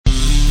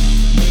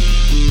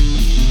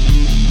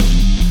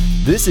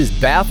This is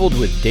Baffled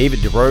with David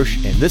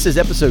DeRoche, and this is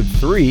episode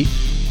 3,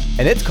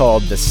 and it's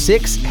called The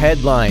 6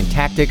 Headline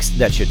Tactics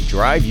That Should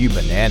Drive You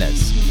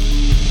Bananas.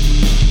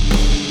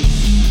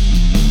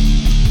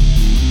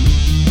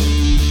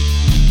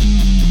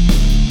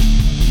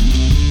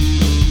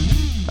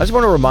 I just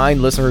want to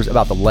remind listeners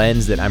about the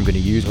lens that I'm going to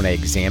use when I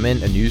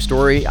examine a news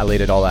story. I laid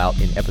it all out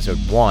in episode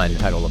 1. The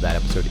title of that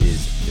episode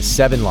is The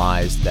 7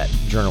 Lies That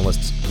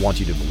Journalists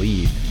Want You to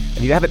Believe. And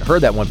if you haven't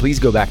heard that one, please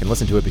go back and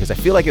listen to it because I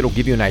feel like it'll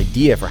give you an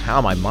idea for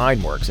how my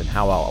mind works and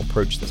how I'll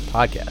approach this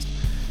podcast.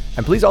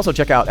 And please also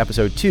check out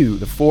episode 2,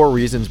 The 4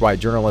 Reasons Why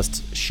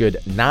Journalists Should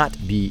Not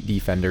Be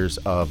Defenders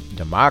of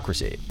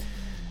Democracy.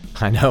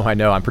 I know,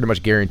 I'm pretty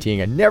much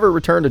guaranteeing I never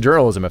return to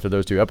journalism after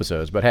those 2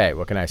 episodes, but hey,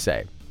 what can I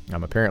say?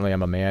 I'm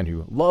a man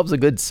who loves a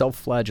good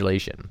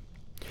self-flagellation.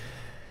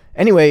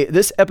 Anyway,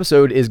 this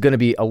episode is going to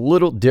be a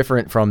little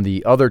different from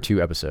the other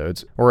 2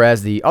 episodes.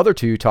 Whereas the other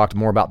 2 talked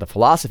more about the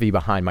philosophy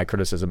behind my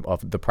criticism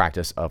of the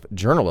practice of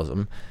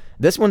journalism,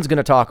 this one's going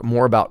to talk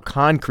more about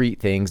concrete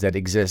things that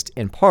exist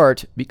in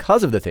part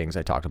because of the things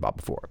I talked about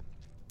before.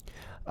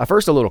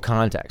 First, a little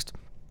context.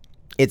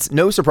 It's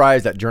no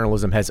surprise that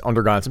journalism has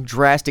undergone some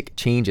drastic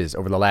changes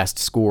over the last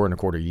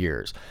 1.25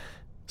 years.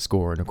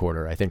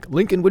 1.25. I think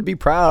Lincoln would be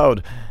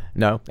proud.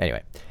 No,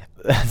 anyway.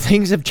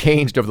 Things have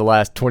changed over the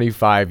last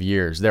 25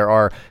 years. There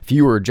are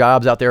fewer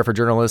jobs out there for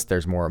journalists.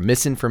 There's more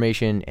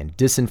misinformation and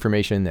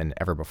disinformation than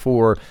ever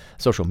before.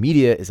 Social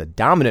media is a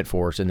dominant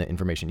force in the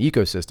information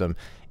ecosystem,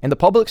 and the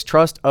public's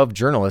trust of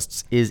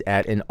journalists is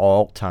at an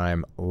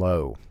all-time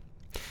low.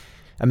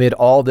 Amid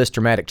all this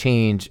dramatic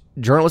change,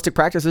 journalistic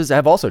practices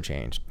have also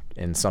changed.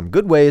 In some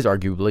good ways,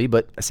 arguably,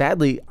 but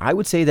sadly, I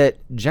would say that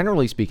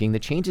generally speaking, the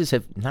changes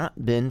have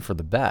not been for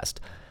the best.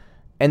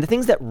 And the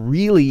things that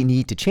really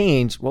need to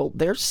change, well,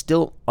 they're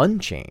still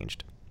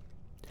unchanged.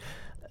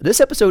 This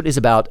episode is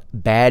about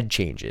bad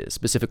changes,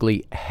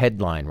 specifically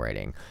headline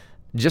writing.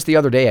 Just the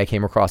other day, I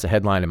came across a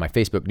headline in my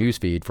Facebook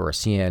newsfeed for a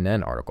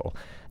CNN article.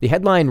 The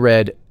headline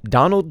read,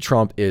 "Donald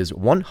Trump is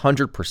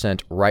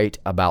 100% right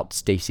about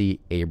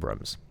Stacey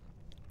Abrams."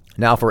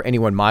 Now, for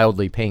anyone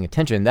mildly paying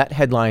attention, that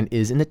headline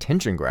is an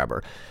attention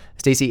grabber.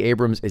 Stacey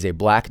Abrams is a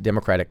black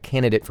Democratic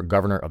candidate for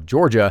governor of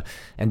Georgia,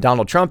 and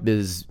Donald Trump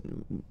is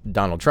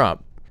Donald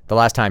Trump. The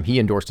last time he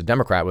endorsed a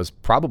Democrat was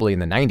probably in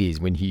the 90s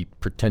when he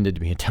pretended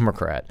to be a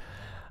Democrat.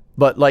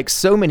 But like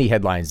so many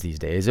headlines these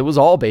days, it was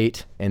all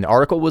bait, and the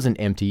article was an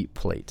empty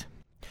plate.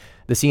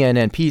 The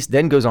CNN piece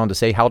then goes on to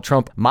say how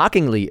Trump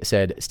mockingly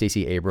said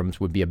Stacey Abrams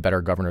would be a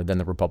better governor than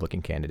the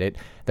Republican candidate,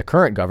 the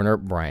current governor,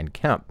 Brian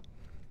Kemp.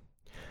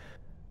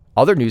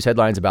 Other news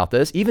headlines about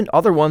this, even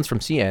other ones from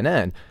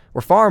CNN,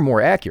 were far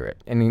more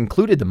accurate and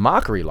included the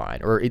mockery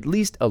line, or at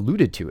least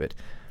alluded to it.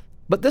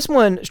 But this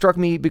one struck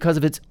me because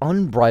of its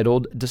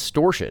unbridled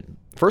distortion.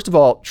 First of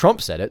all,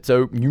 Trump said it,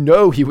 so you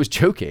know he was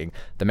joking.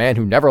 The man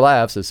who never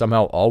laughs is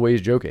somehow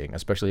always joking,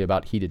 especially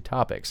about heated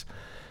topics.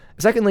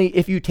 Secondly,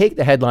 if you take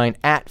the headline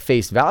at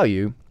face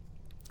value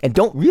and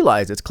don't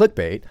realize it's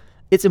clickbait,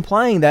 it's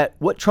implying that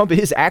what Trump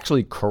is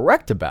actually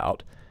correct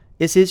about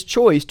is his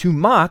choice to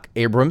mock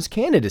Abrams'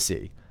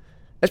 candidacy.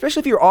 Especially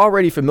if you're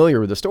already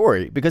familiar with the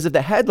story, because if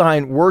the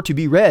headline were to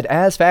be read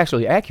as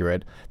factually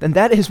accurate, then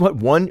that is what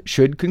one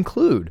should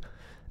conclude.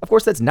 Of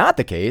course, that's not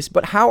the case,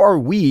 but how are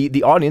we,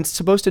 the audience,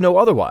 supposed to know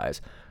otherwise?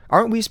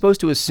 Aren't we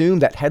supposed to assume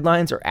that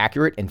headlines are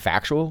accurate and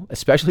factual,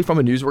 especially from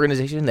a news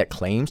organization that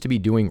claims to be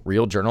doing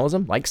real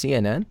journalism, like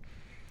CNN?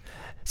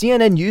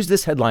 CNN used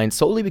this headline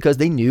solely because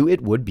they knew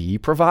it would be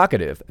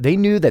provocative. They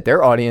knew that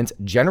their audience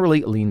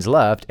generally leans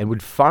left and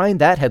would find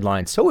that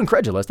headline so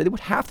incredulous that they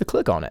would have to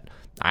click on it.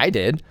 I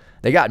did.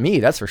 They got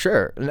me, that's for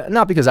sure.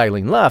 Not because I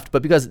lean left,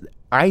 but because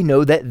I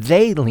know that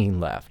they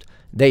lean left.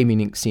 They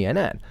meaning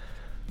CNN.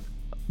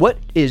 What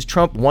is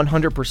Trump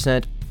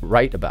 100%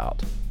 right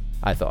about?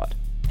 I thought.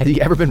 Has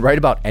he ever been right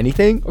about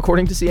anything,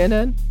 according to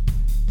CNN?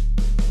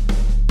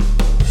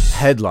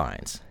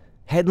 Headlines.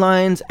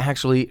 Headlines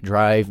actually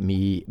drive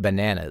me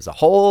bananas. A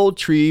whole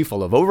tree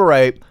full of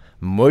overripe,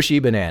 mushy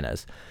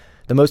bananas.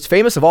 The most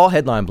famous of all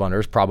headline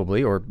blunders,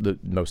 probably, or the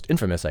most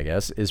infamous, I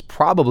guess, is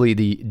probably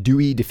the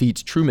Dewey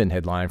defeats Truman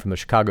headline from the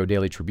Chicago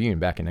Daily Tribune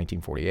back in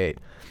 1948.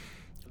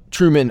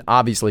 Truman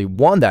obviously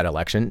won that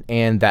election,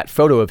 and that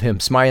photo of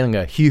him smiling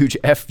a huge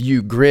F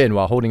you grin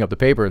while holding up the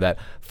paper that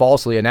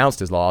falsely announced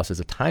his loss is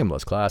a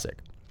timeless classic.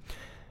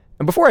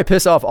 And before I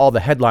piss off all the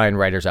headline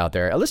writers out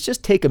there, let's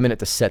just take a minute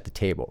to set the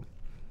table.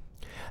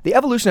 The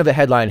evolution of the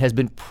headline has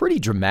been pretty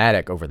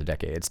dramatic over the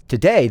decades.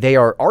 Today, they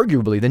are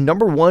arguably the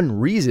number one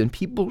reason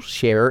people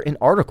share an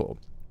article.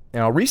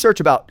 Now, research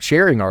about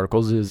sharing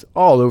articles is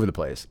all over the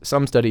place.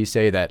 Some studies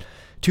say that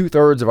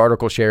 2/3 of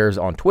article shares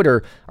on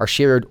Twitter are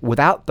shared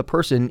without the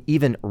person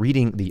even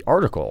reading the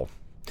article.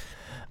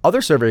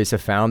 Other surveys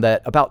have found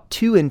that about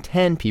 2 in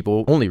 10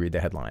 people only read the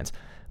headlines,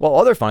 while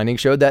other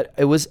findings showed that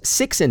it was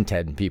 6 in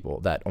 10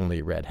 people that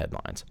only read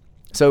headlines.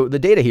 So the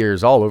data here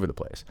is all over the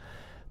place.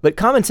 But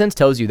common sense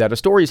tells you that a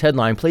story's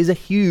headline plays a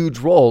huge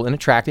role in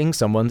attracting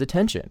someone's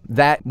attention.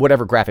 That,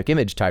 whatever graphic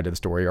image tied to the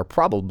story, are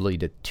probably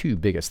the 2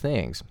 biggest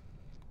things.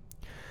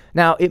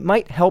 Now, it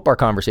might help our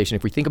conversation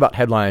if we think about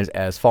headlines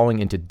as falling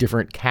into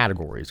different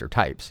categories or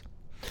types.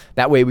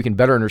 That way we can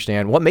better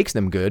understand what makes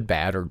them good,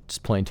 bad, or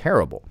just plain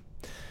terrible.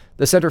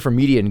 The Center for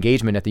Media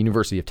Engagement at the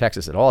University of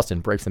Texas at Austin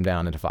breaks them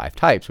down into 5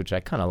 types, which I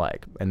kind of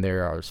like, and they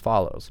are as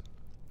follows.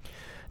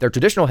 There are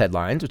traditional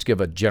headlines, which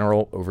give a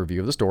general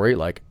overview of the story,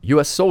 like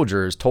U.S.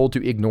 soldiers told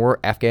to ignore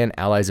Afghan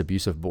allies'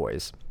 abuse of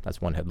boys.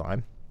 That's one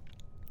headline.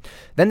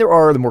 Then there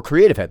are the more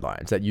creative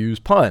headlines that use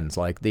puns,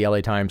 like the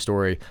LA Times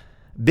story,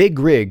 Big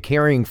rig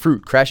carrying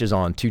fruit crashes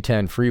on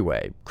 210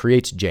 freeway,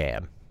 creates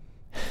jam.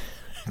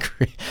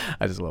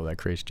 I just love that,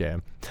 creates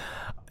jam.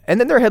 And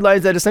then there are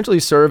headlines that essentially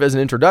serve as an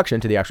introduction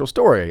to the actual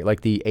story,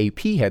 like the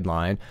AP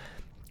headline,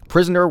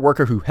 prisoner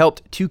worker who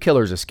helped 2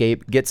 killers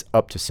escape gets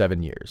up to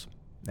 7 years.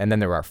 And then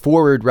there are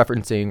forward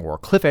referencing or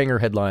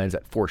cliffhanger headlines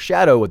that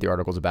foreshadow what the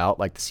article's about,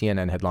 like the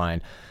CNN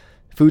headline,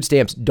 food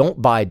stamps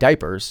don't buy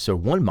diapers, so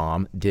one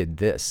mom did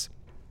this.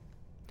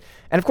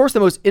 And of course, the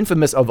most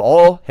infamous of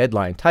all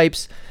headline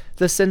types,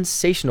 the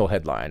sensational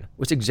headline,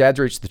 which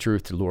exaggerates the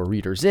truth to lure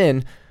readers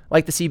in,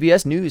 like the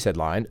CBS News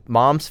headline,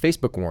 Mom's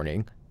Facebook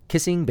warning,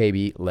 kissing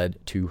baby led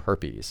to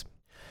herpes.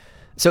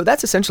 So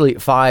that's essentially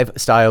 5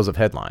 styles of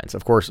headlines.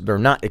 Of course, they're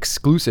not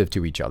exclusive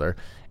to each other,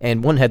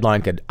 and one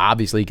headline could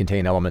obviously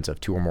contain elements of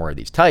 2 or more of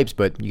these types,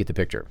 but you get the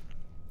picture.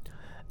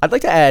 I'd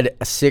like to add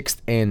a 6th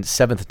and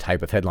 7th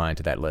type of headline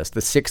to that list, the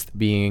 6th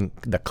being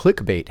the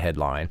clickbait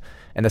headline,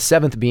 and the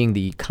 7th being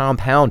the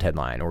compound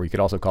headline, or you could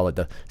also call it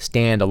the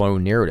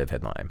standalone narrative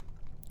headline.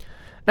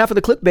 Now, for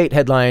the clickbait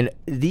headline,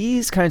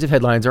 these kinds of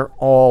headlines are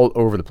all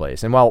over the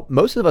place. And while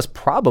most of us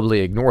probably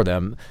ignore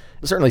them,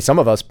 certainly some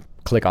of us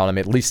click on them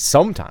at least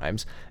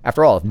sometimes.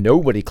 After all, if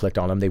nobody clicked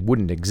on them, they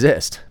wouldn't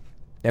exist.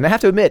 And I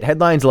have to admit,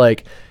 headlines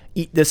like,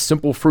 eat this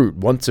simple fruit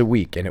once a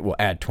week and it will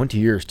add 20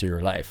 years to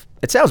your life.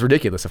 It sounds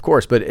ridiculous, of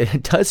course, but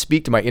it does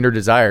speak to my inner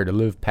desire to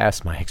live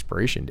past my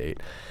expiration date.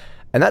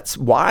 And that's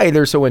why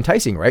they're so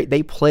enticing, right?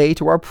 They play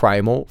to our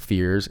primal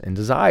fears and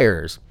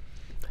desires.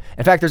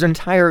 In fact, there's an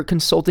entire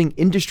consulting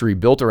industry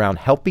built around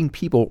helping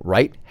people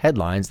write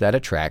headlines that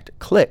attract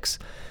clicks.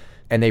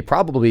 And they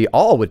probably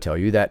all would tell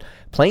you that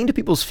playing to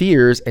people's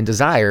fears and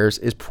desires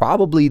is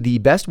probably the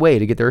best way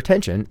to get their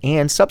attention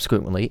and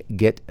subsequently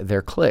get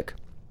their click.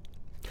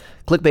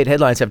 Clickbait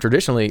headlines have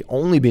traditionally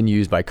only been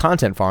used by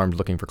content farms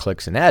looking for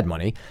clicks and ad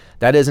money.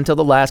 That is until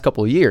the last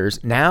couple of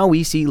years. Now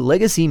we see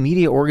legacy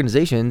media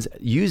organizations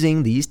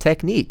using these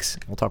techniques.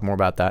 We'll talk more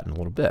about that in a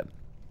little bit.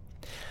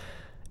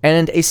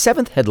 And a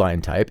 7th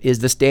headline type is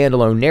the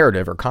standalone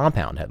narrative or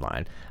compound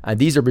headline.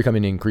 These are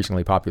becoming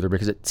increasingly popular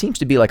because it seems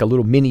to be like a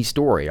little mini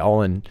story,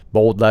 all in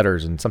bold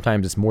letters, and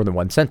sometimes it's more than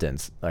one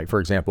sentence. Like,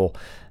 for example,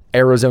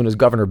 Arizona's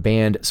governor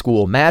banned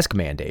school mask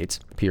mandates,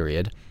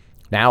 period.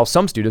 Now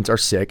some students are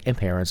sick and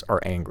parents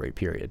are angry,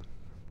 period.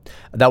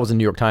 That was a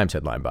New York Times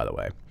headline, by the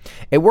way.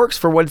 It works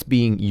for what it's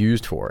being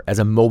used for, as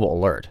a mobile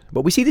alert.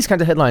 But we see these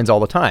kinds of headlines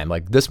all the time,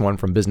 like this one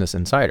from Business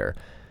Insider.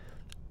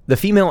 The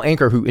female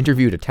anchor who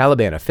interviewed a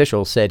Taliban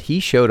official said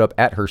he showed up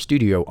at her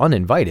studio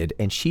uninvited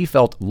and she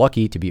felt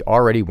lucky to be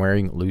already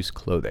wearing loose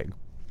clothing.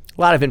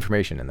 A lot of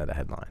information in that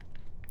headline,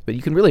 but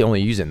you can really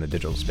only use it in the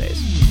digital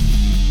space.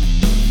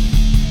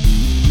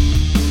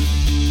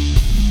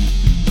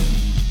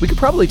 We could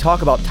probably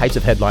talk about types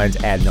of headlines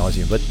ad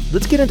nauseum, but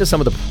let's get into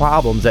some of the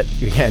problems that,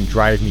 again,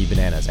 drive me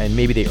bananas, and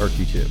maybe they irk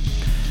you too.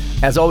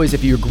 As always,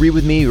 if you agree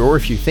with me or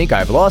if you think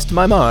I've lost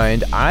my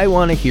mind, I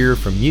want to hear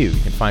from you. You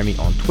can find me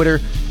on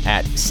Twitter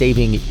at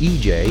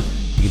SavingEJ.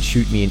 You can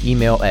shoot me an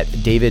email at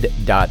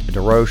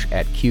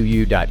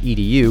david.deroche@qu.edu.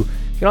 You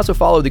can also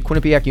follow the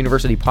Quinnipiac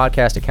University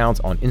podcast accounts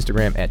on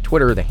Instagram and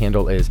Twitter. The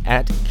handle is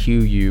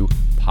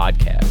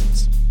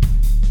 @QUPodcasts.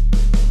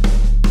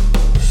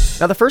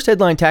 Now, the first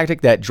headline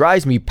tactic that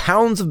drives me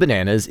pounds of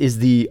bananas is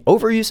the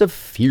overuse of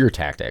fear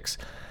tactics.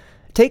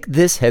 Take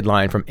this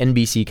headline from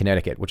NBC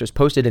Connecticut, which was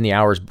posted in the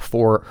hours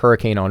before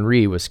Hurricane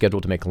Henri was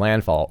scheduled to make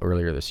landfall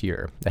earlier this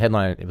year. The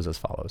headline, it was as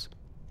follows.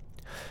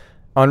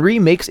 Henri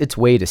makes its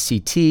way to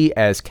CT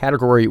as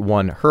Category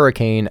 1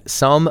 hurricane.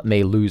 Some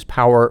may lose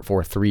power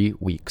for 3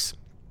 weeks.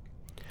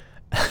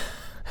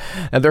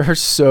 Now, there are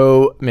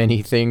so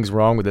many things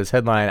wrong with this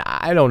headline.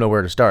 I don't know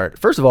where to start.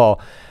 First of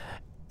all,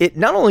 it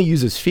not only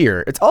uses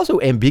fear, it's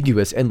also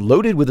ambiguous and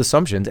loaded with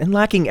assumptions and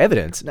lacking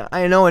evidence. Now,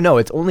 I know,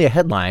 it's only a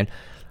headline,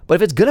 but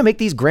if it's going to make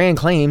these grand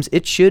claims,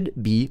 it should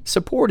be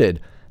supported.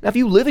 Now, if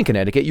you live in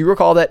Connecticut, you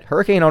recall that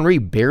Hurricane Henri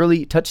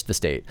barely touched the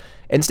state.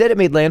 Instead, it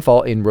made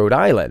landfall in Rhode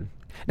Island.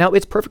 Now,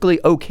 it's perfectly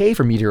okay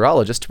for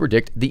meteorologists to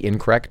predict the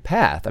incorrect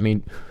path. I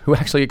mean, who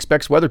actually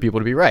expects weather people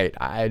to be right?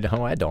 I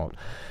don't.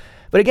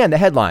 But again, the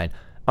headline,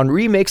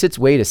 Henri makes its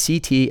way to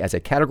CT as a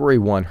Category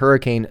 1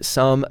 hurricane.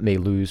 Some may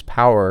lose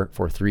power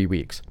for 3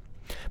 weeks.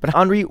 But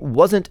Henri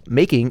wasn't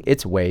making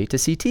its way to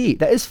CT.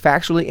 That is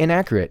factually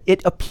inaccurate.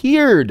 It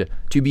appeared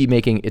to be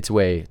making its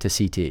way to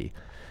CT.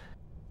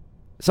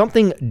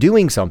 Something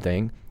doing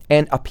something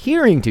and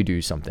appearing to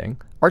do something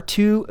are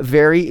 2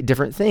 very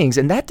different things.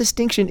 And that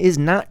distinction is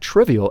not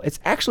trivial. It's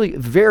actually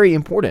very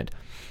important.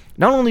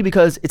 Not only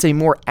because it's a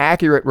more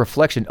accurate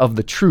reflection of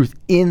the truth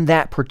in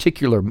that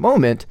particular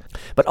moment,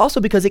 but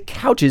also because it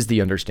couches the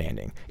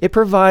understanding. It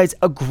provides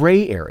a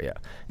gray area.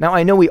 Now,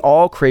 I know we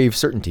all crave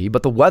certainty,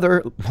 but the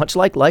weather, much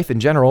like life in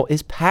general,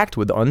 is packed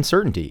with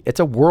uncertainty. It's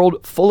a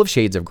world full of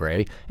shades of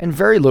gray and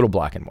very little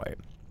black and white.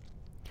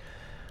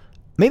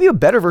 Maybe a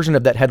better version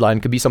of that headline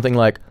could be something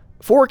like,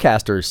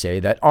 forecasters say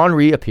that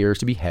Henri appears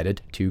to be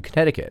headed to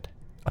Connecticut.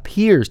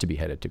 Appears to be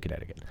headed to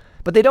Connecticut.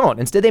 But they don't.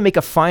 Instead, they make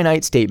a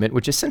finite statement,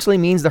 which essentially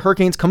means the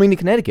hurricane's coming to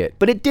Connecticut.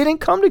 But it didn't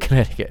come to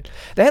Connecticut.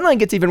 The headline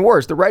gets even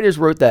worse. The writers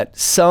wrote that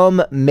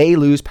some may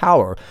lose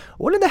power.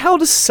 What in the hell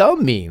does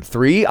some mean?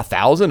 3,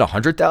 1,000,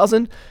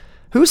 100,000?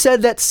 Who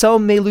said that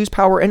some may lose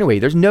power anyway?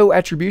 There's no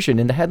attribution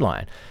in the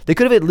headline. They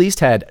could have at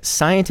least had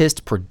scientists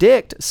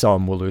predict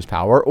some will lose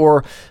power,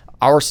 or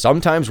our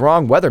sometimes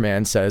wrong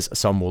weatherman says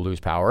some will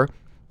lose power.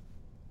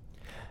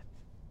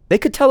 They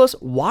could tell us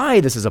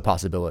why this is a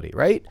possibility,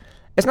 right?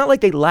 It's not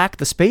like they lack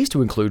the space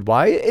to include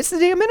why. It's the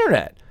damn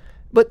internet.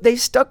 But they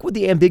stuck with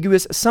the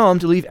ambiguous some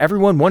to leave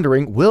everyone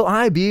wondering, will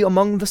I be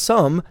among the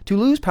some to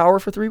lose power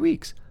for 3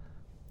 weeks?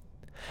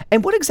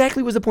 And what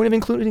exactly was the point of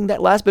including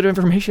that last bit of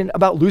information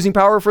about losing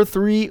power for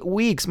 3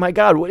 weeks? My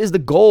God, what is the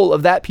goal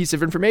of that piece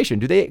of information?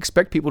 Do they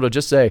expect people to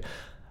just say,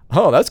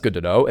 oh, that's good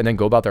to know, and then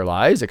go about their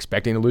lives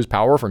expecting to lose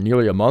power for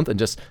nearly a month and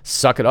just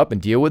suck it up and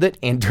deal with it,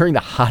 and during the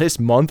hottest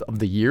month of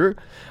the year?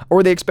 Or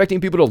are they expecting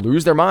people to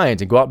lose their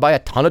minds and go out and buy a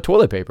ton of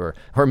toilet paper,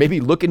 or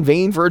maybe look in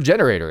vain for a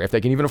generator if they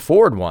can even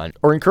afford one,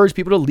 or encourage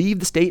people to leave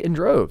the state in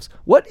droves?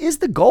 What is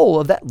the goal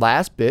of that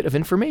last bit of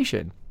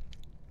information?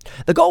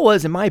 The goal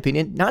was, in my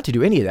opinion, not to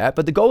do any of that,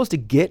 but the goal was to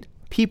get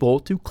people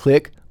to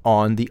click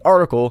on the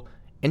article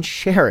and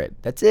share it.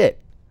 That's it.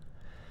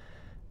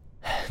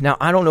 Now,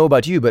 I don't know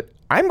about you, but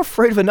I'm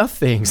afraid of enough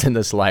things in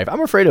this life.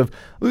 I'm afraid of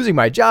losing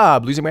my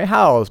job, losing my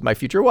house, my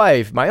future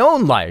wife, my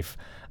own life.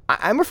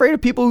 I'm afraid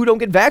of people who don't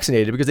get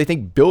vaccinated because they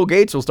think Bill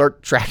Gates will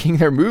start tracking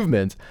their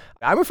movements.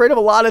 I'm afraid of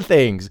a lot of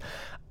things.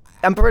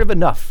 I'm afraid of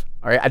enough.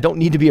 All right, I don't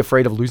need to be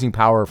afraid of losing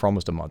power for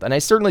almost a month. And I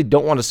certainly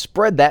don't want to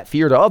spread that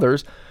fear to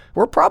others who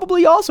are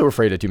probably also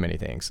afraid of too many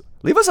things.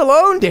 Leave us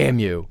alone, damn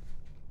you.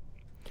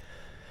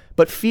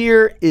 But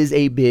fear is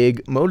a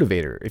big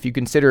motivator. If you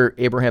consider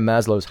Abraham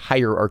Maslow's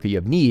hierarchy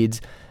of needs,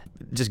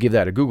 just give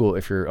that a Google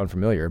if you're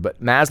unfamiliar.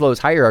 But Maslow's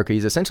hierarchy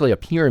is essentially a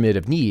pyramid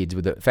of needs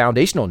with the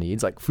foundational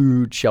needs like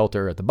food,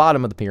 shelter at the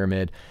bottom of the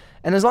pyramid.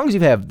 And as long as you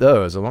have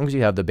those, as long as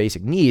you have the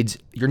basic needs,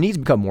 your needs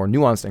become more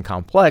nuanced and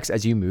complex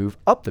as you move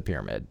up the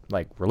pyramid,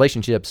 like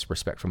relationships,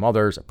 respect from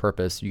others, a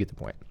purpose. You get the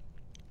point.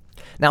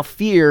 Now,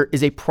 fear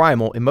is a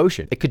primal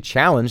emotion. It could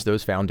challenge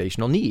those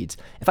foundational needs.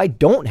 If I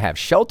don't have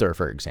shelter,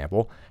 for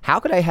example, how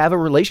could I have a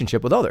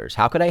relationship with others?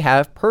 How could I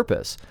have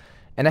purpose?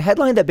 And a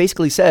headline that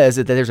basically says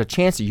that there's a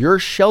chance your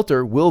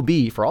shelter will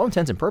be, for all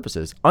intents and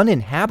purposes,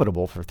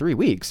 uninhabitable for 3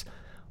 weeks,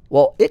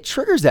 well, it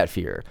triggers that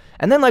fear.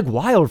 And then like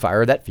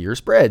wildfire, that fear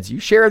spreads. You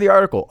share the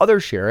article,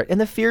 others share it, and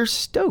the fear's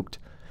stoked.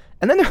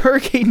 And then the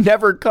hurricane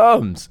never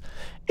comes.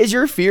 Is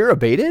your fear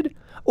abated?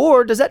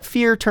 Or does that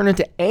fear turn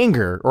into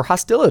anger or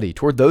hostility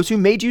toward those who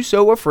made you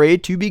so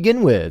afraid to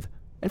begin with?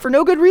 And for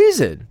no good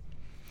reason.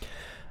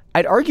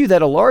 I'd argue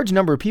that a large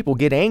number of people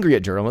get angry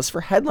at journalists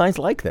for headlines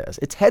like this.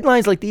 It's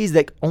headlines like these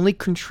that only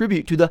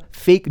contribute to the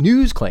fake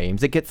news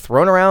claims that get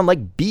thrown around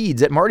like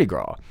beads at Mardi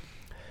Gras.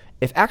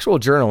 If actual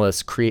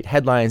journalists create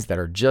headlines that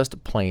are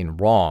just plain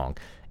wrong,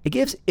 it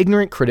gives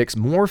ignorant critics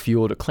more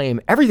fuel to claim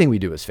everything we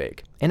do is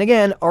fake. And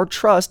again, our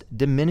trust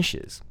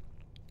diminishes.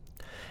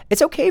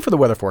 It's okay for the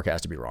weather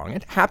forecast to be wrong.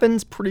 It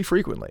happens pretty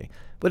frequently.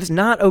 But it's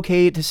not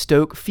okay to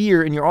stoke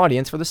fear in your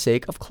audience for the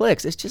sake of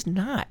clicks. It's just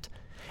not.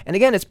 And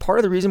again, it's part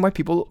of the reason why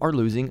people are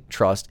losing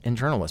trust in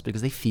journalists,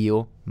 because they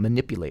feel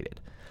manipulated.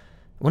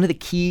 One of the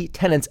key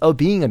tenets of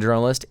being a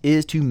journalist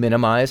is to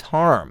minimize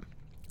harm.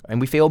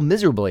 And we fail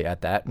miserably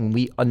at that when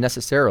we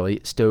unnecessarily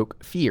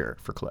stoke fear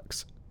for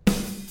clicks.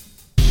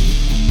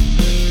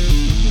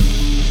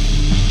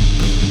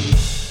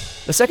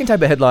 The second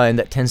type of headline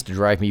that tends to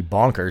drive me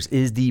bonkers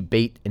is the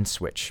bait and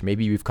switch.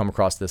 Maybe you've come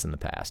across this in the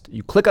past.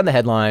 You click on the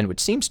headline, which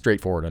seems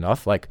straightforward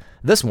enough, like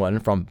this one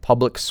from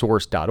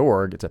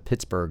publicsource.org. It's a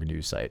Pittsburgh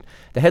news site.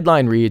 The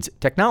headline reads,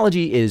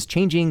 "Technology is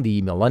changing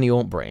the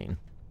millennial brain."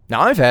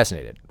 Now, I'm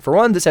fascinated. For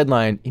one, this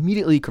headline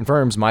immediately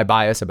confirms my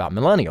bias about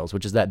millennials,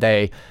 which is that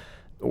they,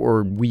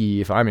 or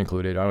we, if I'm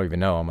included, I don't even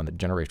know, I'm on the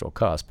generational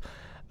cusp.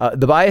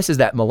 The bias is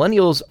that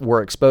millennials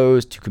were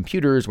exposed to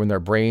computers when their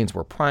brains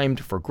were primed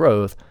for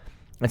growth,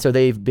 and so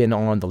they've been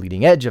on the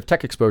leading edge of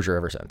tech exposure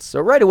ever since. So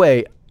right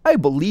away, I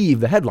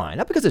believe the headline,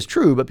 not because it's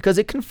true, but because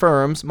it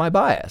confirms my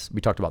bias. We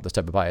talked about this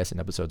type of bias in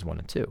episodes 1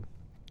 and 2.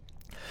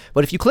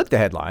 But if you click the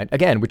headline,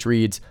 again, which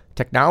reads,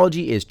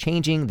 "Technology is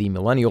changing the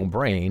millennial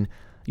brain,"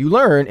 you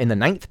learn in the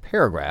 9th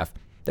paragraph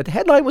that the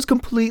headline was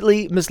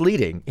completely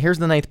misleading. Here's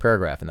the 9th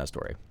paragraph in that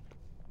story.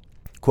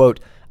 Quote,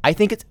 "I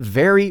think it's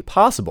very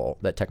possible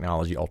that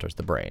technology alters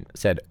the brain,"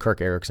 said Kirk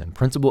Erickson,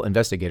 principal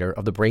investigator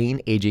of the Brain,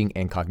 Aging,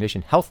 and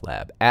Cognition Health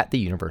Lab at the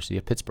University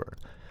of Pittsburgh.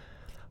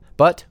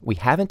 "But we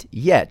haven't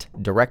yet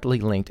directly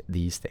linked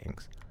these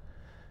things."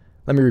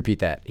 Let me repeat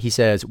that. He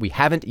says, we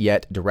haven't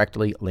yet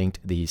directly linked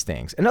these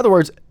things. In other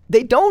words,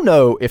 they don't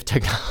know if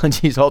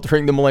technology is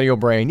altering the millennial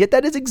brain, yet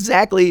that is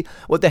exactly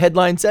what the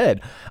headline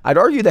said. I'd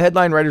argue the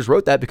headline writers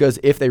wrote that because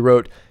if they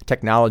wrote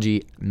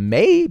technology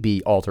may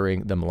be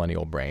altering the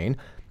millennial brain,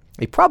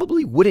 they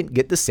probably wouldn't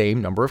get the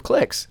same number of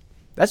clicks.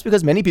 That's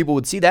because many people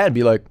would see that and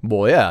be like,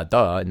 well, yeah,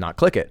 duh, and not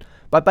click it.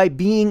 But by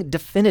being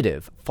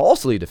definitive,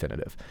 falsely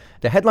definitive,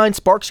 the headline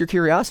sparks your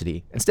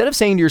curiosity. Instead of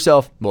saying to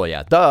yourself, well,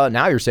 yeah, duh,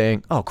 now you're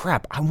saying, oh,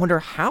 crap, I wonder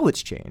how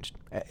it's changed.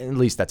 At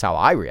least that's how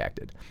I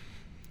reacted.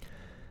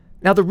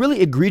 Now, the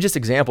really egregious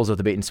examples of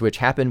the bait and switch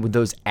happen with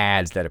those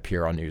ads that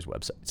appear on news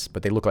websites,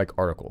 but they look like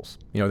articles.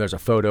 There's a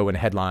photo and a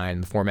headline.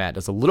 The format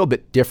is a little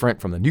bit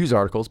different from the news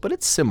articles, but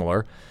it's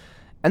similar.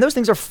 And those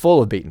things are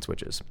full of bait and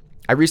switches.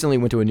 I recently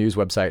went to a news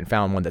website and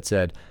found one that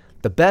said,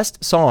 the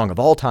best song of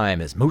all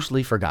time is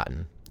mostly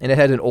forgotten. And it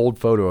had an old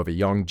photo of a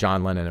young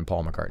John Lennon and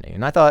Paul McCartney.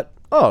 And I thought,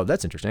 oh,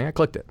 that's interesting. I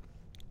clicked it.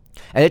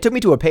 And it took me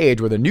to a page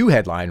where the new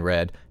headline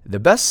read, the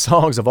best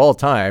songs of all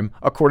time,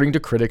 according to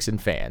critics and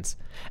fans.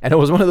 And it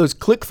was one of those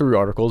click-through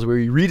articles where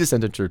you read a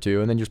sentence or two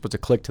and then you're supposed to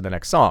click to the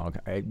next song.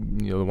 I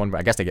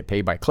guess they get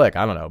paid by click.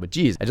 I don't know. But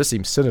geez, it just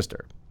seems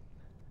sinister.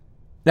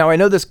 Now, I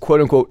know this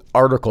quote-unquote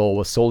article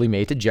was solely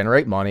made to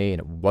generate money and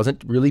it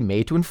wasn't really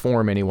made to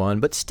inform anyone,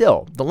 but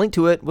still, the link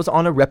to it was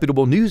on a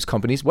reputable news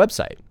company's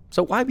website.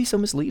 So why be so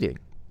misleading?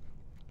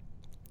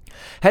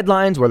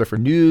 Headlines, whether for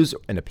news,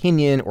 an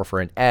opinion, or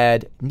for an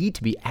ad, need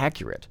to be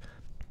accurate.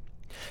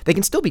 They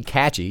can still be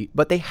catchy,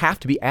 but they have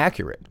to be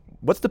accurate.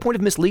 What's the point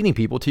of misleading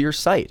people to your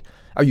site?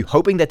 Are you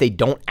hoping that they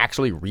don't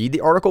actually read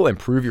the article and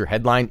prove your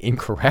headline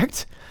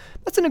incorrect?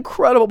 That's an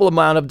incredible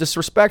amount of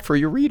disrespect for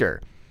your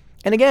reader.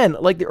 And again,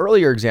 like the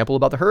earlier example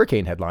about the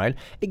hurricane headline,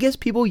 it gives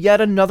people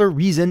yet another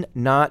reason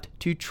not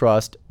to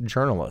trust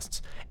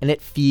journalists, and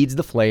it feeds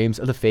the flames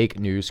of the fake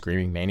news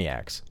screaming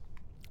maniacs.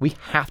 We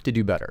have to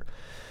do better.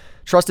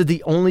 Trust is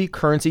the only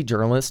currency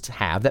journalists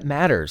have that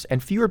matters,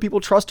 and fewer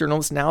people trust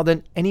journalists now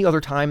than any other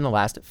time in the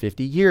last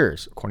 50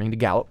 years, according to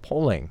Gallup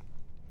polling.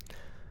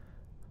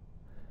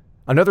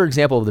 Another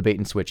example of the bait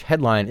and switch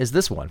headline is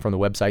this one from the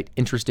website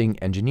Interesting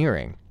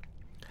Engineering.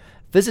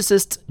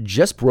 Physicists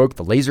just broke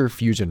the laser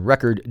fusion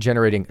record,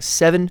 generating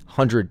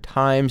 700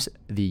 times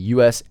the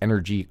U.S.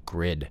 energy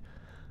grid.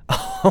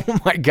 Oh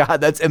my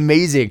God, that's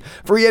amazing.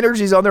 Free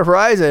energy's on the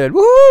horizon.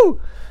 Woo!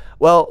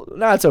 Well,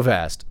 not so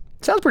fast.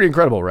 Sounds pretty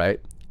incredible,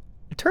 right?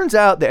 It turns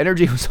out the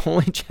energy was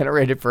only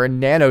generated for a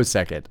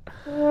nanosecond.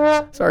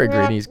 Sorry,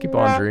 greenies, keep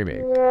on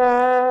dreaming.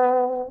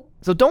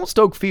 So don't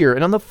stoke fear,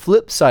 and on the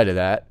flip side of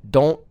that,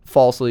 don't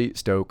falsely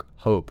stoke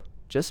hope.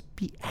 Just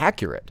be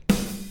accurate.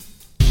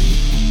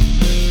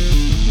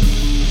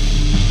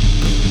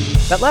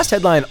 That last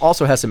headline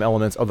also has some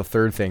elements of the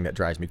third thing that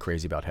drives me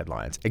crazy about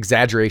headlines: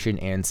 exaggeration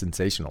and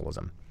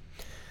sensationalism.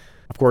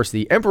 Of course,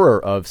 the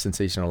emperor of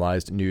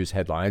sensationalized news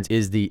headlines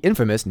is the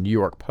infamous New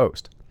York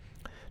Post.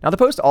 Now, the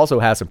Post also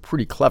has some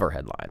pretty clever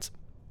headlines.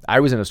 I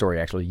was in a story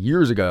actually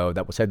years ago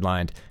that was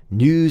headlined,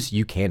 "News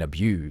You Can't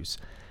Abuse."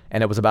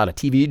 And it was about a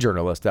TV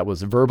journalist that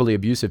was verbally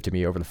abusive to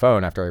me over the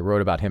phone after I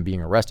wrote about him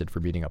being arrested for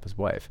beating up his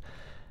wife.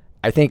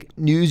 I think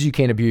 "News You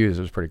Can't Abuse"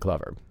 was pretty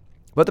clever.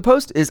 But the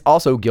Post is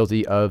also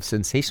guilty of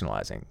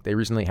sensationalizing. They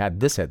recently had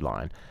this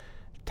headline: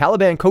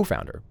 Taliban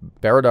co-founder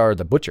Baradar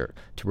the Butcher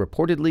to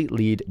reportedly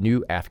lead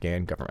new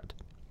Afghan government.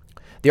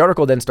 The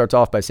article then starts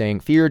off by saying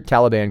feared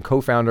Taliban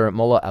co-founder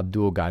Mullah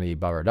Abdul Ghani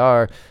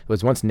Baradar, who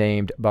was once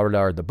named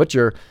Baradar the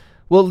Butcher,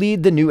 will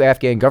lead the new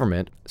Afghan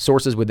government,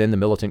 sources within the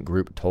militant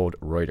group told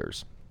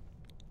Reuters.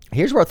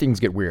 Here's where things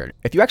get weird.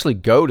 If you actually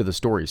go to the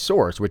story's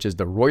source, which is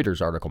the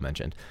Reuters article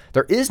mentioned,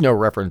 there is no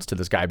reference to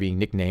this guy being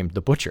nicknamed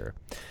the Butcher.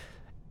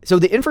 So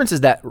the inference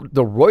is that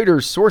the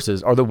Reuters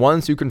sources are the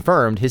ones who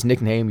confirmed his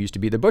nickname used to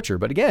be the Butcher.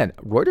 But again,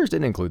 Reuters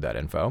didn't include that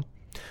info.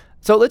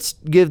 So let's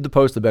give the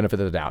Post the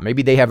benefit of the doubt.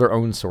 Maybe they have their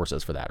own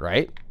sources for that,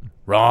 right?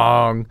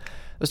 Wrong.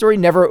 The story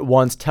never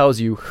once tells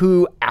you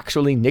who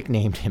actually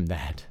nicknamed him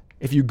that.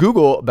 If you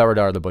Google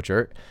Baradar the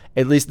Butcher,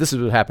 at least this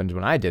is what happened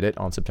when I did it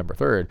on September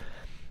 3rd,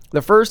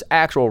 the first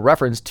actual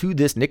reference to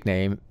this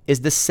nickname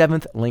is the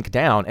 7th link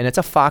down, and it's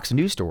a Fox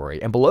News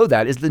story. And below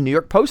that is the New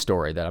York Post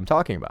story that I'm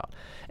talking about.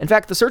 In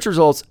fact, the search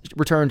results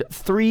returned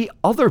 3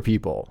 other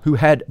people who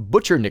had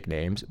Butcher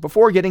nicknames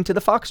before getting to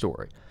the Fox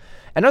story.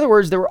 In other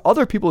words, there were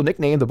other people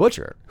nicknamed the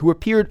Butcher who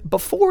appeared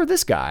before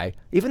this guy,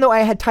 even though I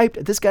had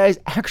typed this guy's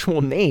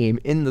actual name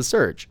in the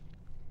search.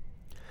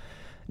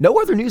 No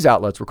other news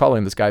outlets were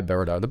calling this guy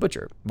Baradar the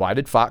Butcher. Why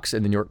did Fox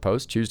and the New York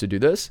Post choose to do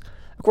this?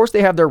 Of course,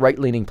 they have their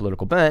right-leaning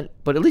political bent,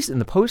 but at least in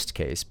the Post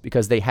case,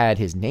 because they had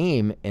his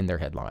name in their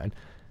headline,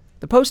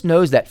 the Post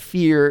knows that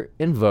fear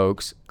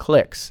invokes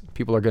clicks.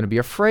 People are going to be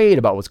afraid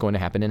about what's going to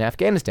happen in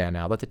Afghanistan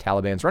now that the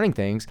Taliban's running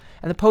things,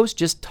 and the Post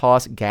just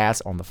toss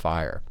gas on the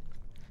fire.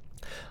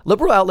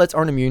 Liberal outlets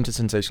aren't immune to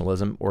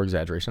sensationalism or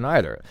exaggeration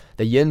either.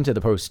 The yin to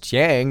the Post's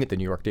yang, the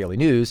New York Daily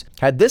News,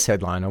 had this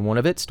headline on one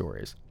of its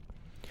stories: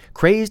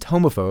 Crazed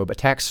homophobe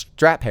attacks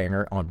strap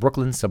hanger on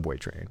Brooklyn subway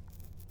train.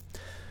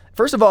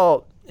 First of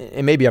all,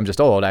 and maybe I'm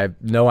just old, I have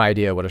no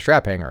idea what a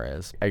strap hanger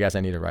is. I guess I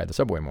need to ride the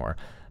subway more.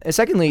 And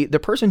secondly, the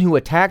person who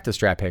attacked the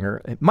strap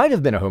hanger might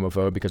have been a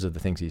homophobe because of the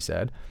things he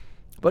said,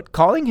 but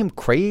calling him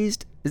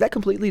crazed, is that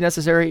completely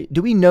necessary?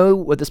 Do we know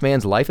what this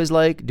man's life is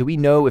like? Do we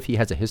know if he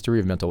has a history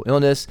of mental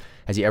illness?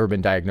 Has he ever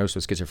been diagnosed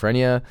with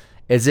schizophrenia?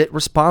 Is it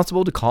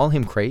responsible to call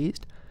him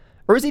crazed?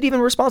 Or is it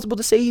even responsible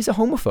to say he's a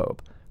homophobe?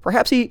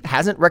 Perhaps he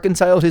hasn't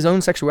reconciled his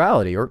own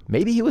sexuality, or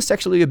maybe he was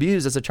sexually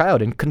abused as a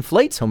child and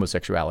conflates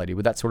homosexuality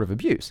with that sort of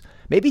abuse.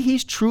 Maybe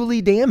he's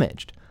truly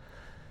damaged.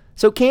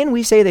 So can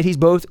we say that he's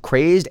both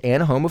crazed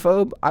and a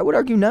homophobe? I would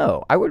argue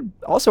no. I would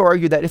also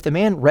argue that if the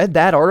man read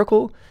that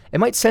article, it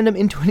might send him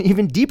into an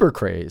even deeper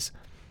craze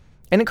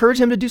and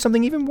encourage him to do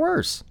something even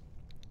worse.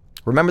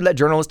 Remember that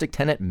journalistic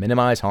tenet,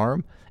 minimize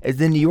harm? Is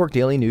the New York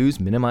Daily News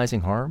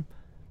minimizing harm?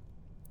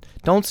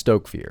 Don't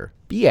stoke fear.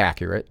 Be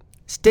accurate,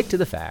 stick to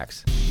the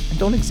facts, and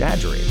don't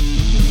exaggerate.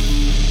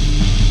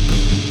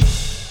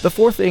 The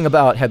fourth thing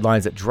about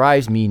headlines that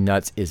drives me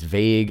nuts is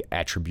vague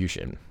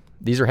attribution.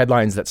 These are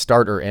headlines that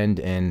start or end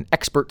in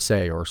experts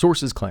say or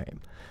sources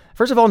claim.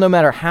 First of all, no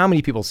matter how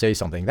many people say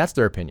something, that's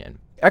their opinion.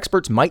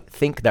 Experts might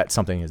think that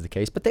something is the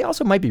case, but they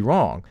also might be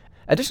wrong.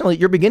 Additionally,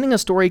 you're beginning a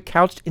story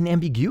couched in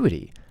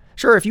ambiguity.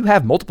 Sure, if you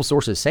have multiple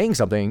sources saying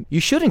something, you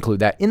should include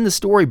that in the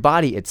story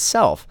body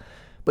itself.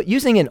 But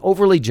using an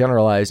overly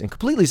generalized and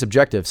completely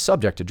subjective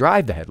subject to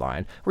drive the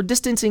headline, we're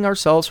distancing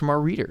ourselves from our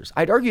readers.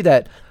 I'd argue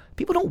that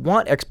people don't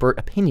want expert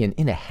opinion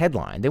in a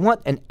headline. They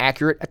want an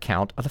accurate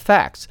account of the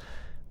facts.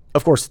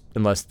 Of course,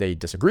 unless they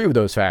disagree with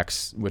those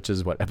facts, which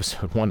is what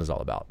episode 1 is all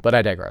about. But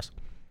I digress.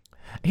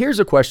 Here's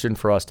a question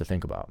for us to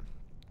think about.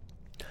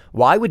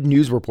 Why would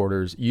news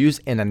reporters use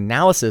an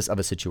analysis of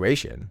a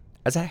situation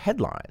as a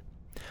headline?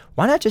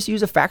 Why not just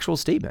use a factual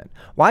statement?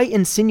 Why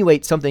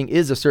insinuate something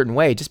is a certain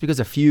way just because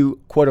a few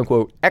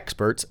quote-unquote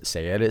experts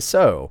say it is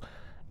so?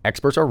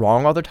 Experts are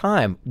wrong all the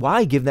time.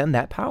 Why give them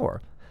that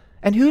power?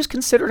 And who's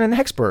considered an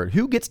expert?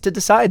 Who gets to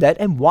decide that,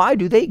 and why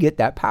do they get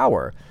that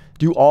power?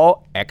 Do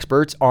all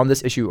experts on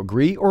this issue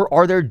agree, or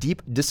are there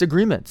deep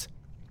disagreements?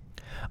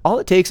 All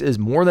it takes is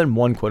more than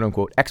one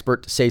quote-unquote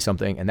expert to say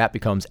something, and that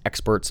becomes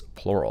experts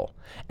plural.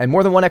 And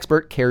more than one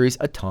expert carries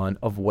a ton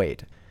of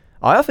weight.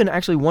 I often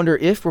actually wonder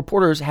if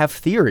reporters have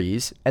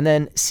theories and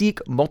then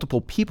seek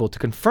multiple people to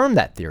confirm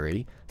that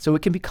theory so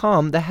it can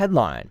become the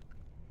headline.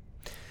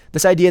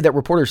 This idea that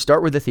reporters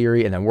start with a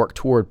theory and then work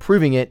toward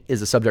proving it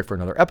is a subject for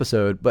another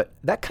episode, but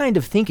that kind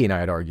of thinking,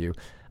 I'd argue,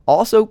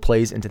 also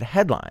plays into the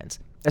headlines,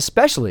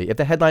 especially if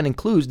the headline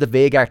includes the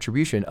vague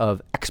attribution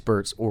of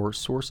experts or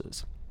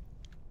sources.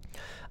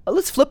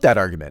 Let's flip that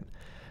argument.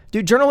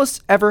 Do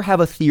journalists ever have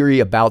a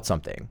theory about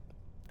something,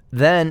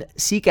 then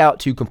seek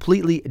out to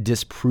completely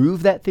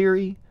disprove that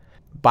theory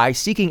by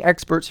seeking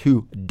experts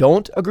who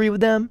don't agree with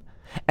them,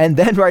 and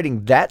then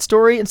writing that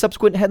story and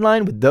subsequent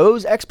headline with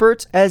those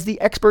experts as the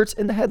experts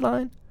in the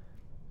headline?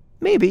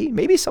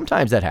 Maybe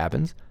sometimes that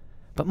happens,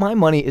 but my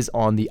money is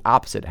on the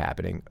opposite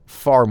happening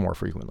far more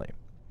frequently.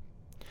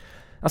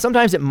 Now,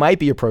 sometimes it might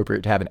be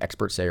appropriate to have an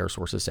expert say or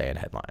sources say in a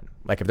headline,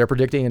 like if they're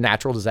predicting a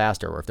natural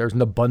disaster or if there's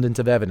an abundance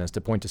of evidence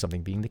to point to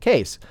something being the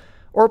case,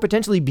 or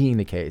potentially being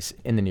the case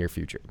in the near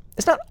future.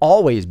 It's not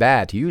always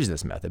bad to use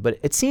this method, but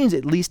it seems,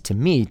 at least to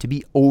me, to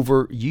be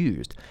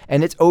overused.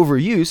 And its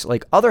overuse,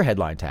 like other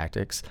headline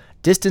tactics,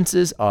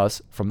 distances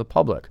us from the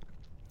public.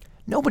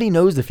 Nobody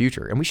knows the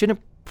future, and we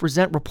shouldn't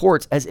present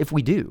reports as if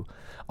we do.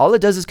 All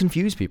it does is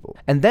confuse people.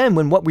 And then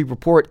when what we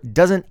report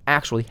doesn't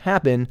actually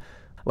happen,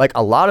 like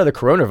a lot of the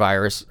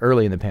coronavirus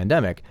early in the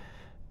pandemic,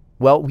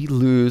 well, we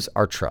lose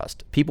our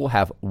trust. People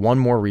have one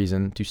more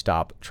reason to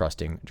stop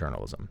trusting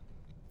journalism.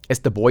 It's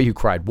the boy who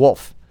cried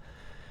wolf.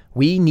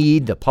 We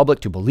need the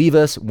public to believe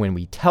us when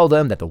we tell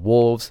them that the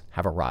wolves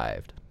have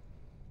arrived.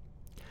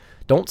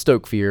 Don't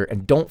stoke fear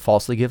and don't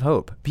falsely give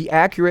hope. Be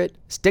accurate,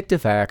 stick to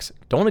facts,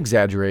 don't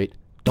exaggerate,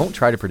 don't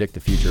try to predict the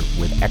future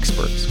with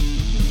experts.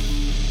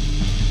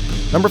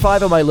 Number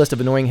 5 on my list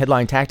of annoying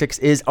headline tactics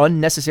is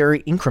unnecessary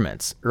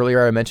increments.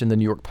 Earlier I mentioned the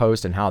New York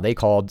Post and how they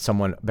called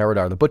someone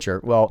Baradar the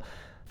Butcher. Well,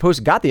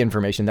 Post got the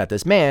information that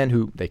this man,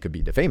 who they could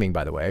be defaming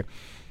by the way,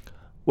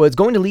 was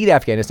going to lead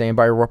Afghanistan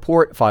by a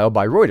report filed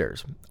by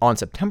Reuters. On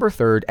September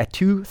 3rd at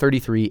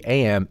 2:33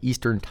 a.m.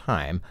 Eastern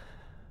Time,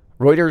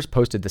 Reuters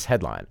posted this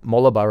headline: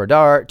 Mullah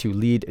Baradar to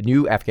lead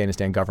new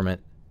Afghanistan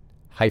government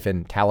 -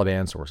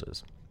 Taliban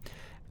sources.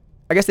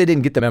 I guess they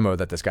didn't get the memo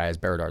that this guy is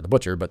Baradar the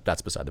Butcher, but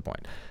that's beside the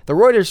point. The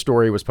Reuters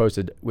story was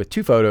posted with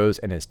 2 photos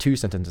and is 2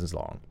 sentences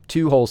long.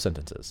 2 whole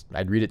sentences.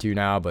 I'd read it to you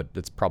now, but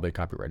it's probably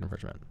copyright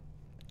infringement.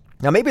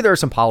 Now, maybe there are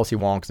some policy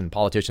wonks and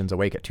politicians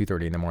awake at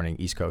 2:30 in the morning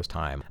East Coast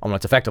time on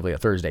what's effectively a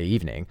Thursday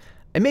evening,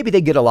 and maybe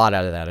they get a lot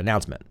out of that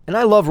announcement. And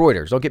I love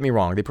Reuters, don't get me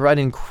wrong. They provide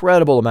an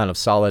incredible amount of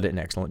solid and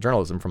excellent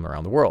journalism from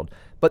around the world.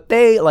 But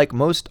they, like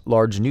most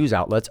large news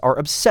outlets, are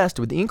obsessed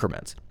with the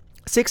increments.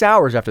 6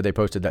 hours after they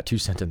posted that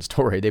 2-sentence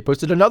story, they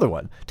posted another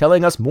one,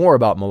 telling us more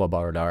about Mullah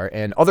Baradar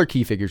and other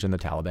key figures in the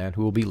Taliban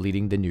who will be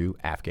leading the new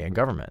Afghan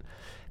government.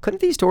 Couldn't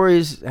these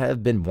stories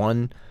have been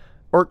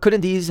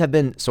couldn't these have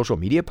been social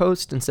media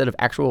posts instead of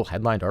actual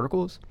headlined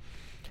articles?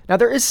 Now,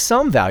 there is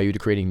some value to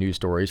creating news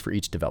stories for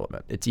each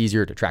development. It's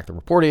easier to track the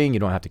reporting. You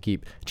don't have to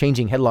keep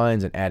changing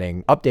headlines and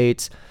adding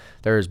updates.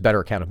 There's better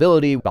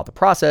accountability about the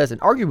process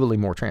and arguably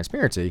more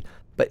transparency.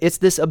 But it's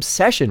this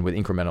obsession with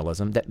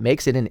incrementalism that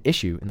makes it an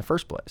issue in the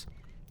first place.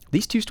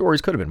 These two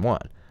stories could have been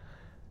one.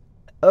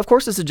 Of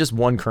course, this is just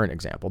one current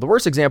example. The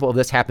worst example of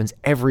this happens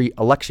every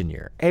election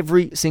year.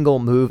 Every single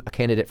move a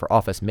candidate for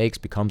office makes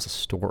becomes a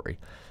story.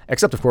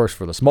 Except, of course,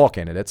 for the small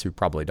candidates who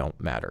probably don't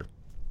matter.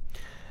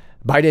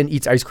 Biden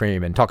eats ice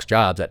cream and talks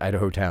jobs at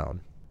Idaho Town.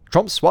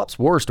 Trump swaps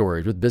war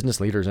stories with business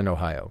leaders in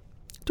Ohio.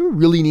 Do we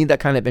really need that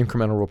kind of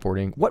incremental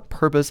reporting? What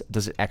purpose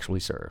does it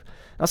actually serve?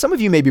 Now, some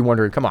of you may be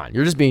wondering, come on,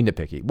 you're just being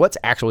nitpicky. What's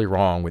actually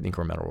wrong with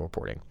incremental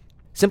reporting?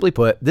 Simply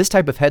put, this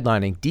type of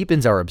headlining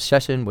deepens our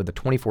obsession with the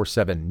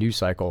 24/7 news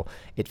cycle.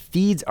 It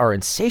feeds our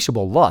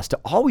insatiable lust to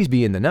always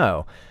be in the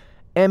know.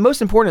 And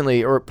most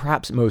importantly, or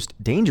perhaps most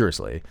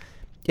dangerously,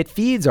 it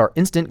feeds our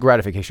instant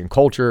gratification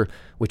culture,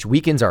 which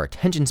weakens our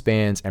attention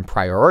spans and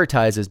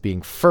prioritizes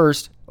being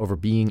first over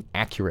being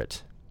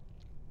accurate.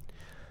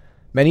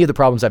 Many of the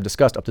problems I've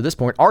discussed up to this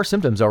point are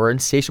symptoms of our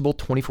insatiable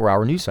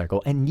 24-hour news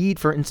cycle and need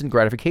for instant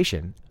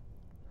gratification.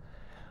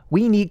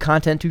 We need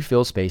content to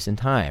fill space and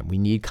time. We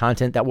need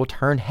content that will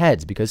turn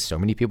heads because so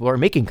many people are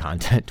making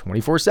content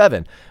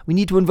 24/7. We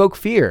need to invoke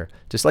fear,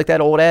 just like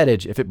that old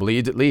adage, if it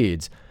bleeds, it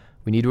leads.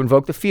 We need to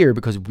invoke the fear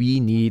because we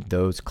need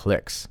those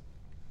clicks.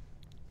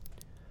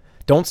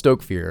 Don't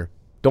stoke fear.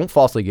 Don't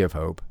falsely give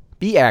hope.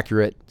 Be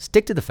accurate.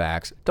 Stick to the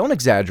facts. Don't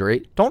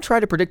exaggerate. Don't try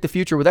to predict the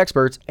future with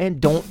experts. And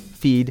don't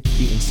feed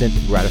the instant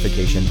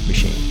gratification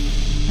machine.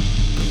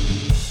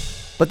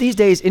 But these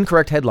days,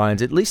 incorrect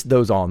headlines, at least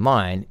those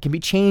online, can be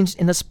changed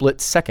in a split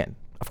second.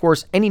 Of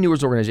course, any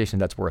news organization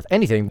that's worth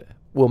anything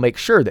will make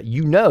sure that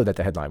you know that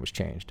the headline was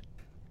changed.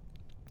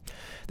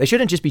 They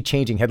shouldn't just be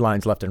changing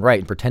headlines left and right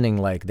and pretending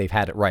like they've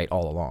had it right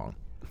all along.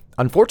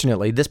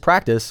 Unfortunately, this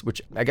practice,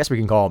 which I guess we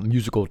can call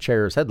musical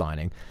chairs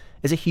headlining,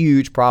 is a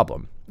huge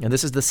problem. And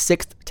this is the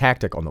 6th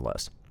tactic on the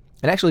list.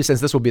 And actually, since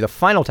this will be the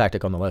final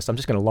tactic on the list, I'm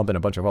just going to lump in a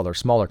bunch of other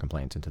smaller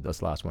complaints into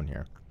this last one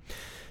here.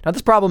 Now,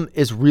 this problem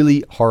is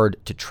really hard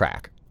to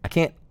track. I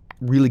can't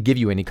really give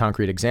you any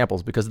concrete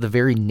examples because of the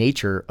very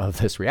nature of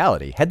this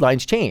reality.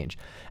 Headlines change.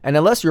 And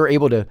unless you're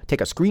able to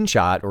take a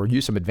screenshot or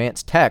use some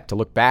advanced tech to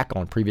look back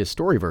on previous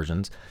story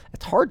versions,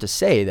 it's hard to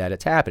say that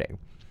it's happening.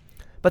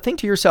 But think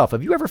to yourself,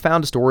 have you ever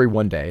found a story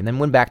one day and then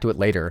went back to it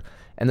later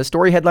and the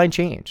story headline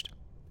changed?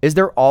 Is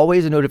there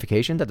always a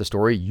notification that the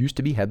story used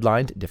to be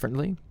headlined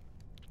differently?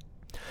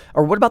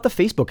 Or what about the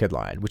Facebook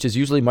headline, which is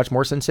usually much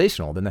more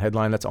sensational than the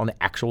headline that's on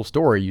the actual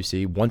story you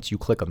see once you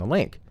click on the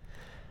link?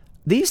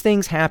 These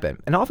things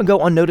happen and often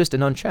go unnoticed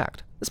and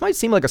unchecked. This might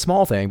seem like a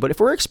small thing, but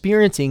if we're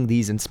experiencing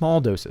these in small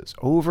doses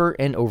over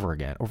and over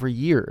again, over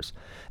years,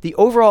 the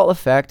overall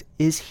effect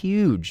is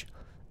huge.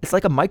 It's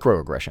like a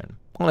microaggression.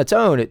 On its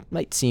own, it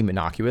might seem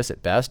innocuous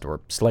at best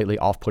or slightly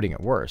off-putting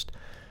at worst.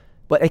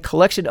 But a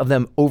collection of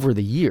them over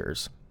the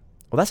years,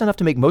 well, that's enough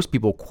to make most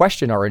people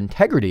question our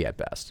integrity at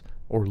best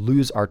or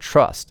lose our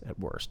trust at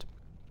worst.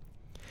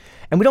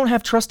 And we don't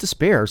have trust to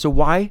spare, so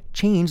why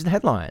change the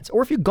headlines?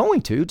 Or if you're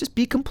going to, just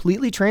be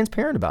completely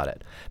transparent about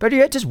it. Better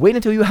yet, just wait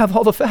until you have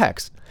all the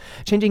facts.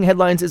 Changing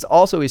headlines is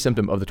also a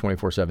symptom of the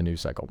 24/7 news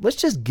cycle. Let's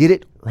just get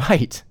it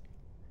right.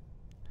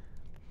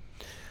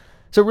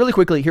 So really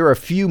quickly, here are a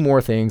few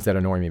more things that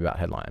annoy me about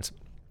headlines.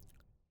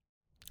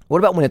 What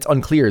about when it's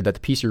unclear that the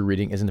piece you're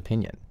reading is an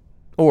opinion?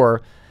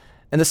 Or,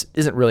 and this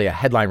isn't really a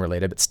headline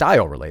related, but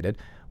style related,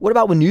 what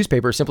about when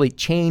newspapers simply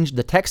change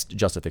the text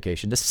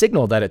justification to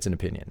signal that it's an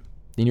opinion?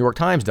 The New York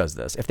Times does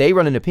this. If they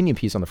run an opinion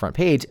piece on the front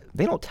page,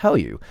 they don't tell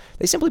you.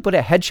 They simply put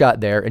a headshot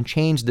there and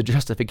change the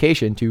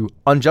justification to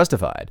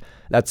unjustified.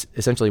 That's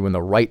essentially when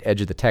the right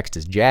edge of the text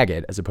is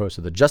jagged as opposed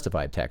to the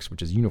justified text,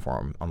 which is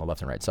uniform on the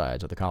left and right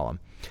sides of the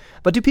column.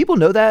 But do people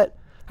know that?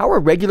 How are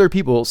regular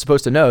people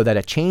supposed to know that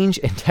a change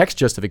in text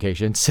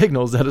justification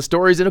signals that a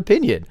story is an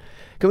opinion?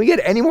 Can we get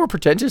any more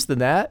pretentious than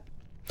that?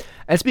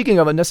 And speaking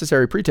of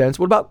unnecessary pretense,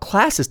 what about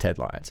classist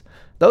headlines?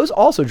 Those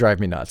also drive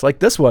me nuts, like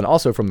this one,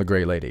 also from the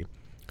Gray Lady.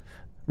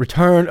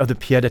 Return of the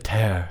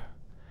pied-à-terre.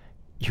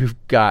 You've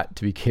got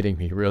to be kidding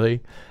me,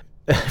 really?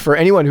 For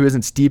anyone who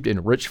isn't steeped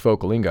in rich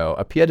folk lingo,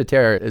 a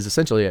pied-à-terre is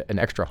essentially an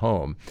extra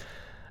home.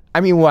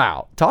 I mean,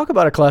 wow, talk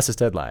about a classist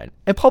headline.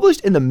 And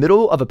published in the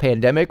middle of a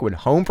pandemic when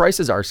home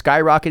prices are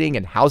skyrocketing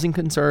and housing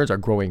concerns are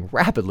growing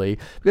rapidly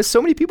because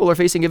so many people are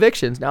facing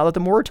evictions now that the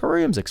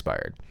moratorium's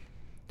expired.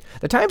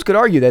 The Times could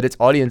argue that its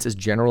audience is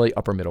generally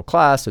upper middle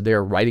class, so they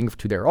are writing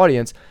to their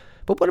audience,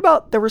 but what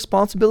about their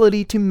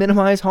responsibility to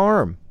minimize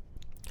harm?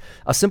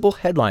 A simple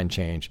headline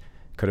change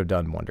could have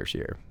done wonders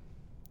here.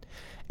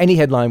 Any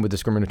headline with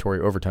discriminatory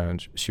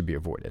overtones should be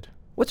avoided.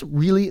 What's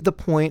really the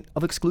point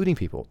of excluding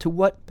people? To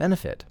what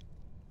benefit?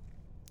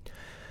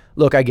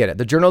 Look, I get it.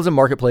 The journalism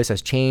marketplace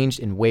has changed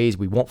in ways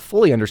we won't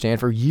fully understand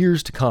for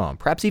years to come,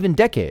 perhaps even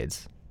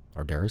decades,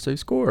 or dare I say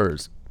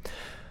scores.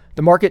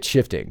 The market's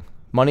shifting.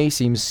 Money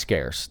seems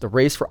scarce. The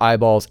race for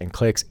eyeballs and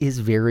clicks is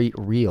very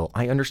real.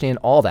 I understand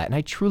all that, and I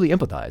truly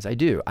empathize. I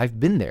do. I've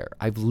been there.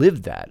 I've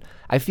lived that.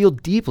 I feel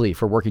deeply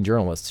for working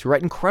journalists who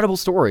write incredible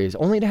stories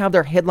only to have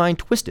their headline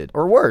twisted,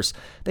 or worse,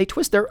 they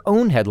twist their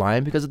own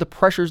headline because of the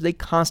pressures they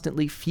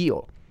constantly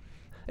feel.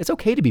 It's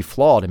okay to be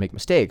flawed and make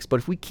mistakes, but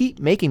if we keep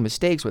making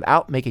mistakes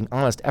without making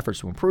honest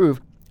efforts to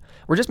improve,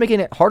 we're just making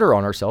it harder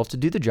on ourselves to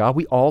do the job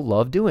we all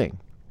love doing.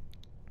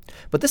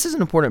 But this is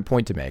an important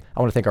point to make. I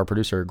want to thank our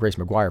producer, Grace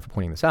McGuire, for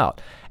pointing this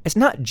out. It's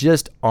not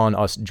just on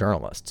us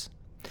journalists.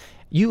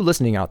 You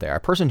listening out there, a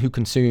person who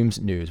consumes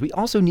news, we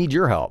also need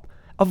your help.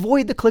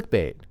 Avoid the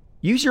clickbait.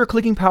 Use your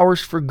clicking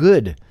powers for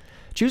good.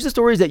 Choose the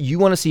stories that you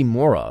want to see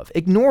more of.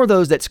 Ignore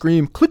those that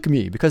scream, "click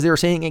me," because they are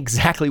saying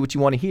exactly what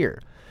you want to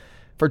hear.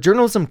 For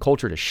journalism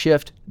culture to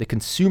shift, the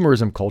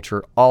consumerism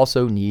culture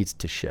also needs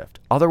to shift.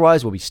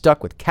 Otherwise, we'll be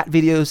stuck with cat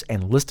videos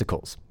and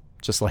listicles,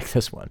 just like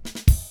this one.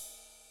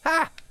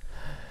 Ha!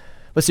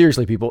 But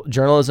seriously, people,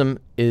 journalism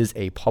is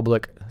a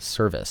public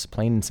service,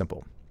 plain and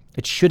simple.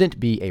 It shouldn't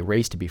be a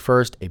race to be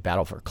first, a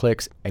battle for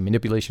clicks, a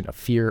manipulation of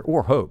fear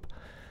or hope.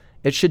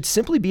 It should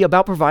simply be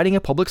about providing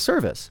a public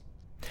service.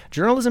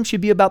 Journalism should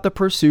be about the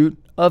pursuit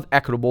of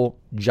equitable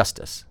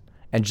justice,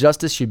 and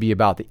justice should be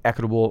about the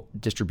equitable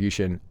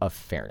distribution of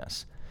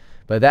fairness.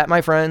 But that,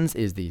 my friends,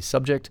 is the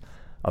subject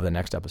of the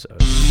next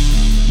episode.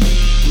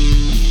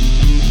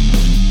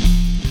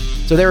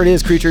 So there it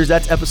is, creatures.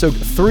 That's episode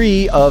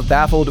 3 of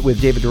Baffled with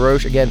David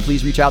DeRoche. Again,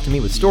 please reach out to me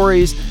with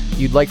stories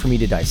you'd like for me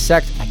to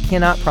dissect. I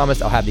cannot promise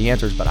I'll have the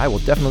answers, but I will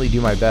definitely do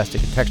my best to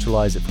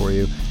contextualize it for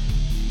you.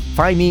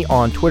 Find me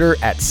on Twitter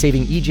at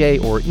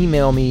SavingEJ or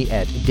email me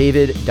at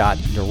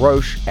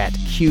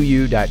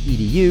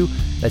david.deroche@qu.edu.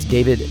 That's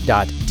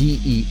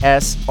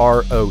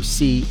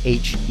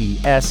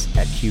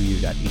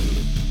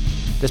david.desroches@qu.edu.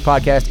 This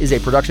podcast is a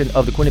production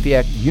of the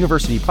Quinnipiac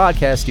University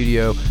Podcast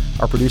Studio.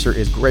 Our producer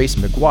is Grace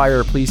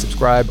McGuire. Please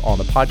subscribe on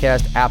the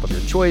podcast app of your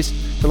choice.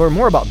 To learn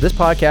more about this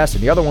podcast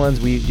and the other ones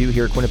we do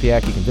here at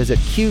Quinnipiac, you can visit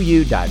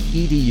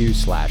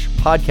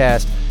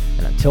qu.edu/podcast.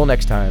 And until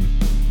next time,